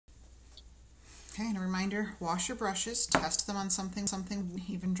Okay, and a reminder, wash your brushes, test them on something,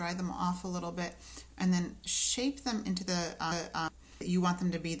 even dry them off a little bit, and then shape them into the you want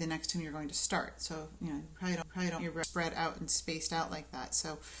them to be the next time you're going to start. So, you know, probably don't your brush spread out and spaced out like that.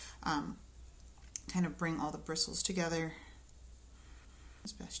 So, kind of bring all the bristles together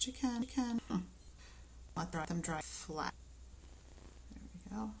as best you can. Let them dry flat. There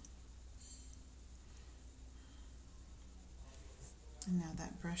we go. And now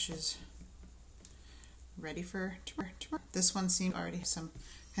that brush is ready for tomorrow. This one seems already have some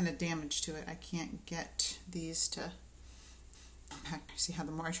kind of damage to it. I can't get these to see how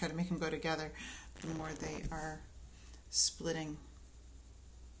the more I try to make them go together, the more they are splitting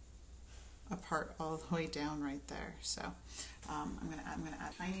apart all the way down right there. So I'm gonna add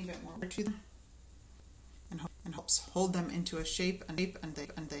a tiny bit more to them and helps hold them into a shape and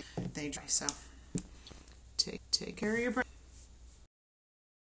they dry. So take care of your brush.